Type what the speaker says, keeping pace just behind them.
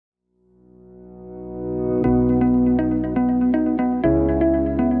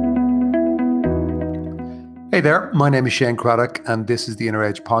Hey there, my name is Shane Craddock, and this is the Inner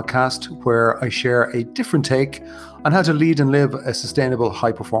Edge podcast, where I share a different take on how to lead and live a sustainable,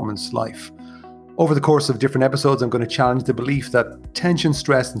 high performance life. Over the course of different episodes, I'm going to challenge the belief that tension,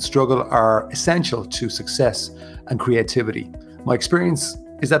 stress, and struggle are essential to success and creativity. My experience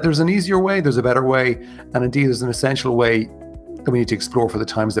is that there's an easier way, there's a better way, and indeed there's an essential way that we need to explore for the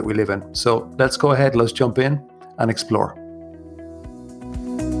times that we live in. So let's go ahead, let's jump in and explore.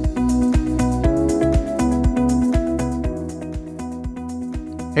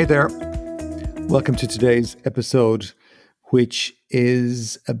 Hey there. Welcome to today's episode, which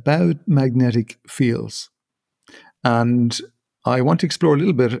is about magnetic fields. And I want to explore a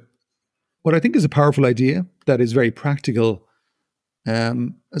little bit what I think is a powerful idea that is very practical,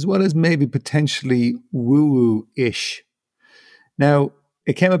 as well as maybe potentially woo-woo-ish. Now,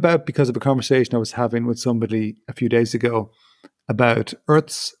 it came about because of a conversation I was having with somebody a few days ago about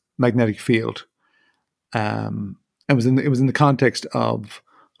Earth's magnetic field. It was in the context of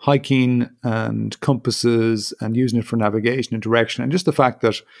hiking and compasses and using it for navigation and direction, and just the fact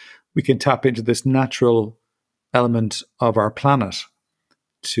that we can tap into this natural element of our planet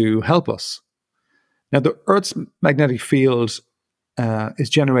to help us. Now, the Earth's magnetic field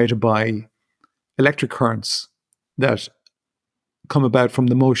is generated by electric currents that come about from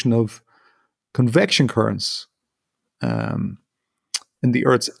the motion of convection currents in the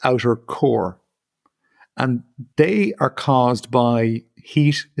Earth's outer core. And they are caused by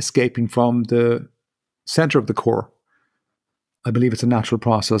heat escaping from the center of the core. I believe it's a natural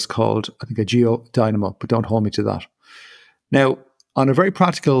process called, I think, a geodynamo, but don't hold me to that. Now, on a very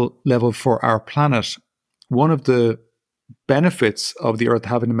practical level for our planet, one of the benefits of the Earth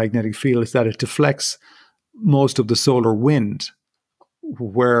having a magnetic field is that it deflects most of the solar wind,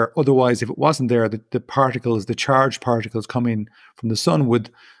 where otherwise, if it wasn't there, the charged particles coming from the sun would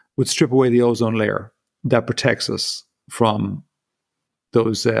strip away the ozone layer that protects us from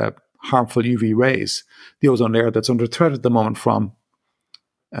those harmful UV rays, the ozone layer that's under threat at the moment from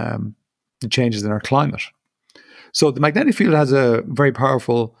the changes in our climate. So the magnetic field has a very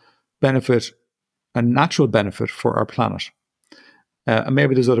powerful benefit, a natural benefit for our planet. And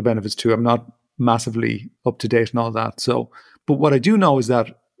maybe there's other benefits too. I'm not massively up to date on all that. But what I do know is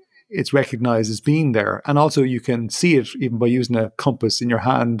that it's recognized as being there. And also you can see it even by using a compass in your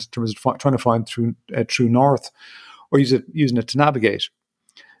hand in terms of trying to find true north, or using it to navigate.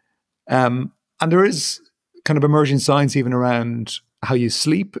 And there is kind of emerging science even around how you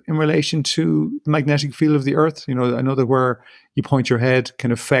sleep in relation to the magnetic field of the Earth. You know, I know that where you point your head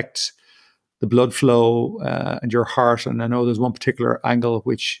can affect the blood flow and your heart. And I know there's one particular angle,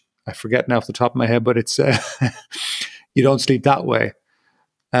 which I forget now off the top of my head, but it's you don't sleep that way.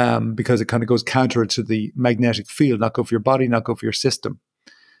 Because it kind of goes counter to the magnetic field, not good for your body, not good for your system.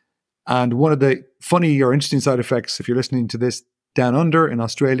 And one of the funny or interesting side effects, if you're listening to this down under in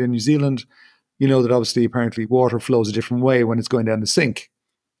Australia and New Zealand, you know that obviously apparently water flows a different way when it's going down the sink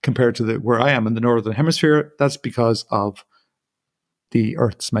compared to where I am in the northern hemisphere. That's because of the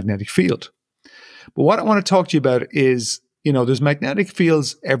Earth's magnetic field. But what I want to talk to you about is, there's magnetic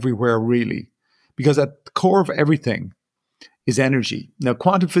fields everywhere really, because at the core of everything is energy. Now,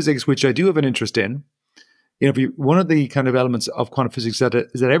 quantum physics, which I do have an interest in, one of the kind of elements of quantum physics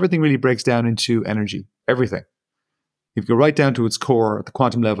is that everything really breaks down into energy. Everything. If you go right down to its core at the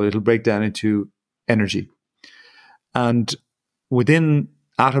quantum level, it'll break down into energy. And within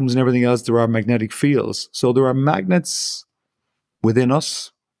atoms and everything else, there are magnetic fields. So there are magnets within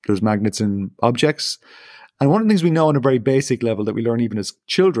us. There's magnets in objects. And one of the things we know on a very basic level that we learn even as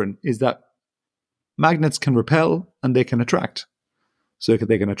children is that magnets can repel and they can attract. So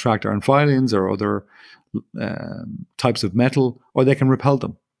they can attract iron filings or other types of metal, or they can repel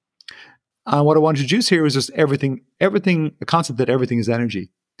them. And what I want to introduce here is just everything, a concept that everything is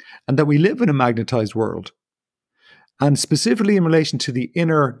energy, and that we live in a magnetized world. And specifically in relation to the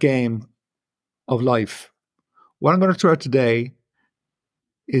inner game of life, what I'm going to throw out today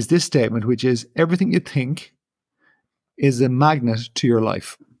is this statement, which is everything you think is a magnet to your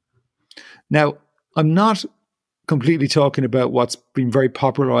life. Now, I'm not completely talking about what's been very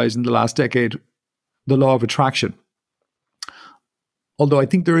popularized in the last decade, the law of attraction. Although I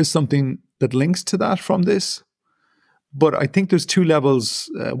think there is something that links to that from this. But I think there's two levels.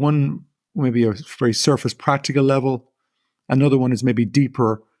 One, maybe a very surface practical level. Another one is maybe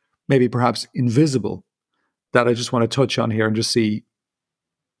deeper, maybe perhaps invisible, that I just want to touch on here and just see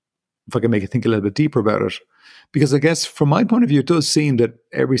if I can make you think a little bit deeper about it. Because I guess from my point of view, it does seem that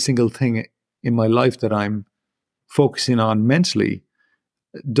every single thing in my life that I'm focusing on mentally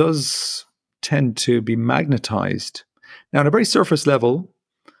does tend to be magnetized. Now, on a very surface level,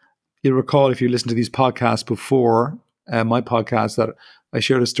 You'll recall if you listened to these podcasts before, my podcast, that I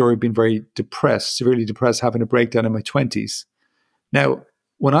shared a story of being very depressed, severely depressed, having a breakdown in my 20s. Now,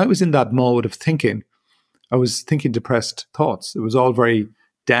 when I was in that mode of thinking, I was thinking depressed thoughts. It was all very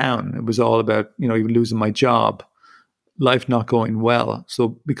down. It was all about, even losing my job, life not going well.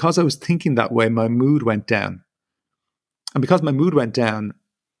 So because I was thinking that way, my mood went down. And because my mood went down,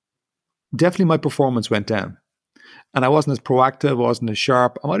 definitely my performance went down. And I wasn't as proactive, I wasn't as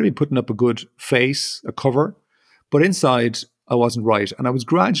sharp. I might have been putting up a good face, a cover, but inside I wasn't right. And I was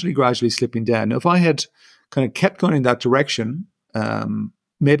gradually slipping down. Now, if I had kind of kept going in that direction,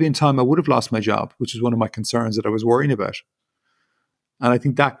 maybe in time I would have lost my job, which is one of my concerns that I was worrying about. And I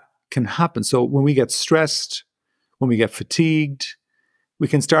think that can happen. So when we get stressed, when we get fatigued, we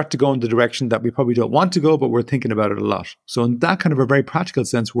can start to go in the direction that we probably don't want to go, but we're thinking about it a lot. So in that kind of a very practical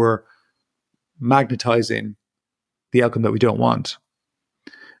sense, we're magnetizing the outcome that we don't want.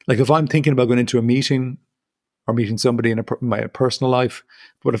 Like if I'm thinking about going into a meeting or meeting somebody in my personal life,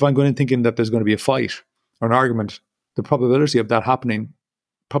 but if I'm going in thinking that there's going to be a fight or an argument, the probability of that happening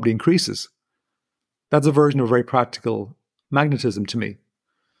probably increases. That's a version of very practical magnetism to me.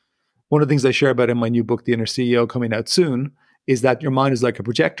 One of the things I share about in my new book, The Inner CEO, coming out soon, is that your mind is like a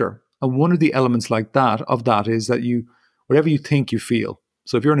projector. And one of the elements like that, is that whatever you think, you feel.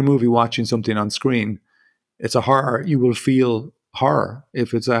 So if you're in a movie watching something on screen, it's a horror, you will feel horror.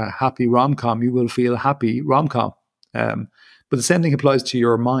 If it's a happy rom-com, you will feel happy rom-com. But the same thing applies to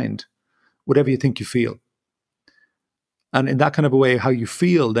your mind. Whatever you think, you feel. And in that kind of a way, how you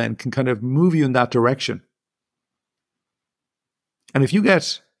feel then can kind of move you in that direction. And if you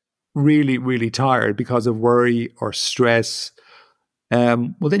get really, really tired because of worry or stress,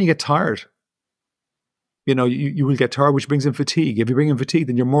 well, then you get tired. You will get tired, which brings in fatigue. If you bring in fatigue,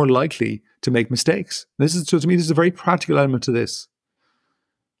 then you're more likely to make mistakes. So to me, this is a very practical element to this.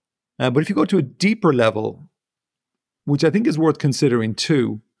 But if you go to a deeper level, which I think is worth considering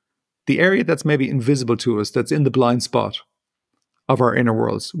too, the area that's maybe invisible to us, that's in the blind spot of our inner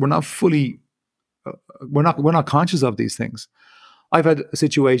worlds, we're not conscious of these things. I've had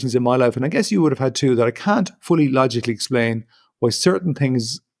situations in my life, and I guess you would have had too, that I can't fully logically explain why certain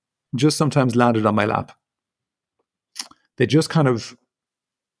things just sometimes landed on my lap. They just kind of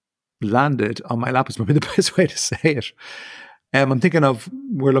landed on my lap is probably the best way to say it. I'm thinking of,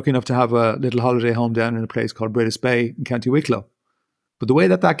 we're lucky enough to have a little holiday home down in a place called Britis Bay in County Wicklow. But the way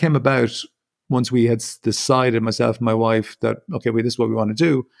that came about, once we had decided, myself and my wife, that, okay, this is what we want to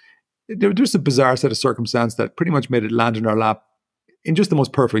do, there's a bizarre set of circumstance that pretty much made it land in our lap in just the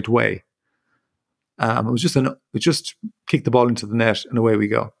most perfect way. It just kicked the ball into the net and away we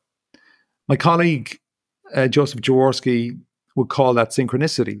go. My colleague, Joseph Jaworski, would call that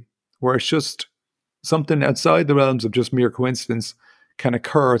synchronicity, where it's just something outside the realms of just mere coincidence can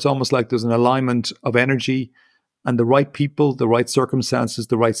occur. It's almost like there's an alignment of energy, and the right people, the right circumstances,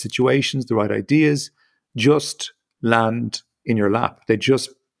 the right situations, the right ideas just land in your lap. They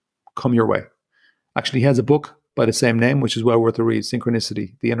just come your way. Actually, he has a book by the same name, which is well worth a read,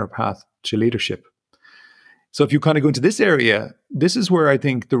 Synchronicity, The Inner Path to Leadership. So if you kind of go into this area, this is where I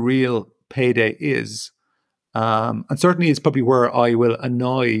think the real payday is. And certainly it's probably where I will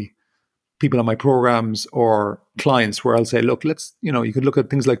annoy people on my programs or clients, where I'll say, look, you could look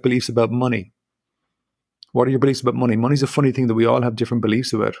at things like beliefs about money. What are your beliefs about money? Money's a funny thing that we all have different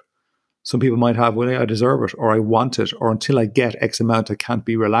beliefs about. Some people might have, well, I deserve it, or I want it, or until I get X amount, I can't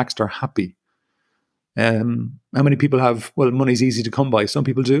be relaxed or happy. How many people have, well, money's easy to come by? Some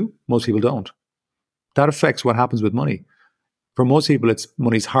people do, most people don't. That affects what happens with money. For most people,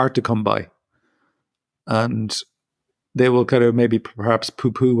 money's hard to come by. And they will kind of maybe perhaps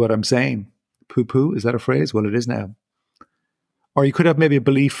poo-poo what I'm saying. Poo-poo, is that a phrase? Well, it is now. Or you could have maybe a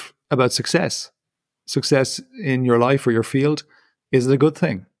belief about success. Success in your life or your field, is it a good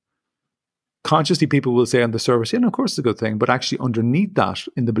thing? Consciously, people will say on the surface, yeah, no, of course it's a good thing. But actually underneath that,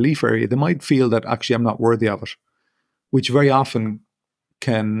 in the belief area, they might feel that actually I'm not worthy of it, which very often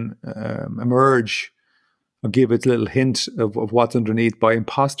can emerge or give its little hint of what's underneath by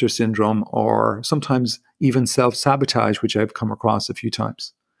imposter syndrome, or sometimes even self-sabotage, which I've come across a few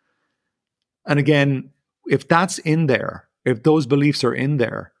times. And again, if that's in there, if those beliefs are in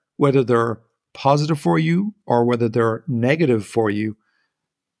there, whether they're positive for you or whether they're negative for you,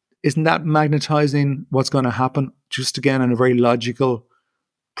 isn't that magnetizing what's going to happen? Just again, on a very logical,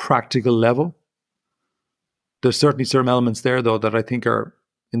 practical level. There's certainly certain elements there, though, that I think are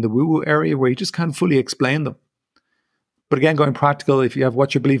in the woo-woo area where you just can't fully explain them. But again, going practical, if you have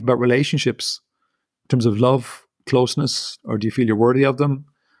what's your belief about relationships in terms of love, closeness, or do you feel you're worthy of them?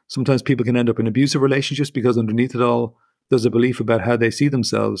 Sometimes people can end up in abusive relationships because underneath it all, there's a belief about how they see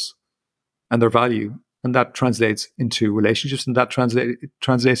themselves and their value. And that translates into relationships, and that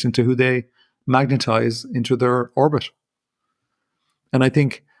translates into who they magnetize into their orbit. And I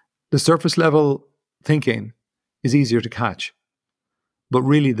think the surface level thinking is easier to catch. But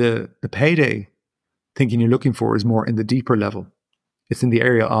really the payday thinking you're looking for is more in the deeper level. It's in the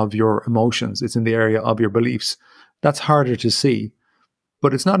area of your emotions. It's in the area of your beliefs. That's harder to see,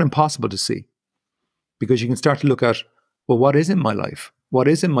 but it's not impossible to see, because you can start to look at, well, what is in my life? What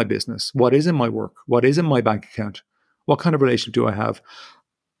is in my business? What is in my work? What is in my bank account? What kind of relationship do I have?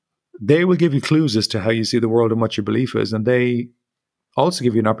 They will give you clues as to how you see the world and what your belief is. And they also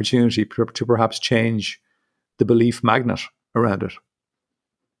give you an opportunity to perhaps change the belief magnet around it.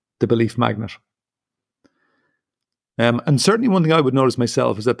 The belief magnet. And certainly one thing I would notice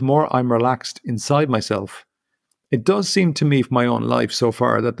myself is that the more I'm relaxed inside myself, it does seem to me from my own life so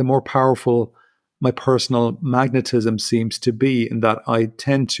far that the more powerful my personal magnetism seems to be, in that I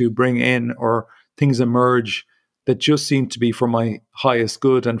tend to bring in, or things emerge that just seem to be for my highest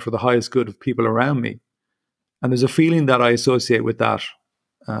good and for the highest good of people around me. And there's a feeling that I associate with that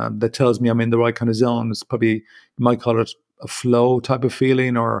that tells me I'm in the right kind of zone. It's probably, you might call it a flow type of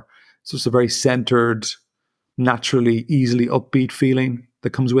feeling, or it's just a very centered, naturally, easily upbeat feeling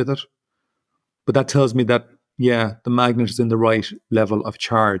that comes with it. But that tells me that, yeah, the magnet is in the right level of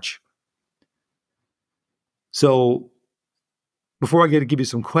charge. So before I get to give you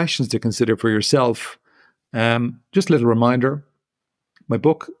some questions to consider for yourself, just a little reminder, my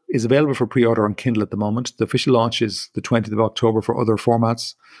book is available for pre-order on Kindle at the moment. The official launch is the 20th of October for other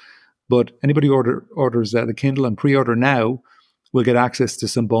formats. But anybody who orders the Kindle and pre-order now will get access to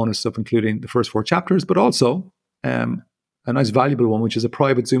some bonus stuff, including the first 4 chapters, but also a nice valuable one, which is a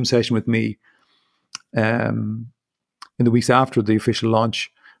private Zoom session with me in the weeks after the official launch,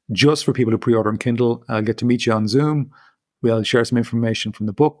 just for people who pre-order on Kindle. I'll get to meet you on Zoom. We'll share some information from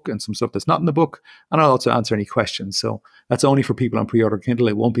the book and some stuff that's not in the book, and I'll also answer any questions. So that's only for people on pre-order Kindle.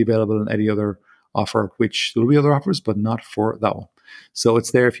 It won't be available in any other offer, which there will be other offers, but not for that one. So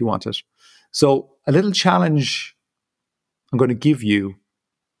it's there if you want it. So a little challenge I'm going to give you.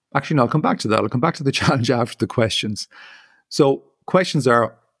 Actually, no, I'll come back to that. I'll come back to the challenge after the questions. So questions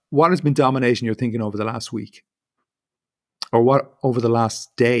are, what has been dominating your thinking over the last week? Or what over the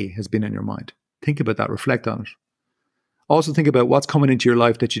last day has been in your mind? Think about that. Reflect on it. Also think about what's coming into your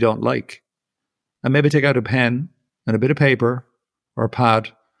life that you don't like. And maybe take out a pen and a bit of paper or a pad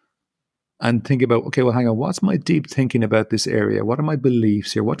and think about, okay, well, hang on, what's my deep thinking about this area? What are my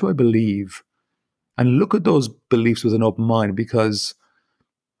beliefs here? What do I believe? And look at those beliefs with an open mind, because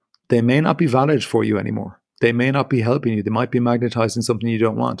they may not be valid for you anymore. They may not be helping you. They might be magnetizing something you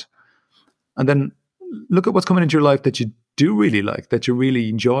don't want. And then look at what's coming into your life that you do really like, that you really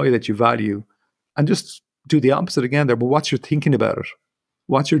enjoy, that you value, and just do the opposite again there. But what's your thinking about it?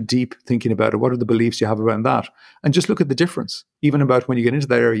 What's your deep thinking about it? What are the beliefs you have around that? And just look at the difference. Even about when you get into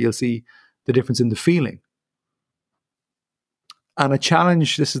that area, you'll see the difference in the feeling. And a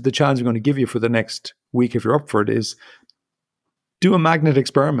challenge, this is the challenge I'm going to give you for the next week if you're up for it, is do a magnet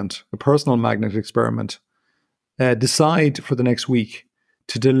experiment, a personal magnet experiment. Decide for the next week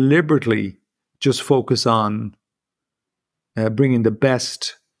to deliberately just focus on bringing the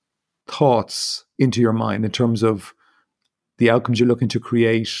best thoughts into your mind in terms of the outcomes you're looking to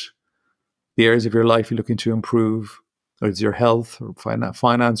create, the areas of your life you're looking to improve, whether it's your health or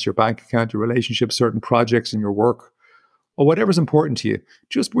finance, your bank account, your relationships, certain projects in your work, or whatever's important to you.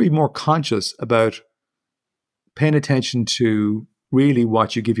 Just be more conscious about paying attention to really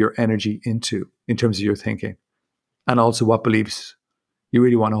what you give your energy into in terms of your thinking, and also what beliefs you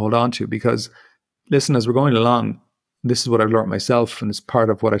really want to hold on to. Because listen, as we're going along, this is what I've learned myself, and it's part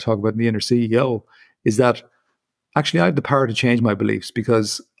of what I talk about in the Inner CEO, is that actually I have the power to change my beliefs,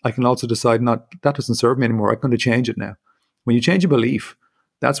 because I can also decide that doesn't serve me anymore. I'm going to change it now. When you change a belief,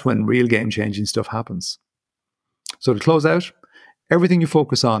 that's when real game-changing stuff happens. So to close out, everything you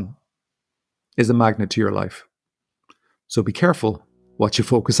focus on is a magnet to your life. So be careful what you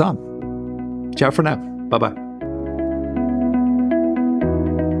focus on. Ciao for now. Bye-bye.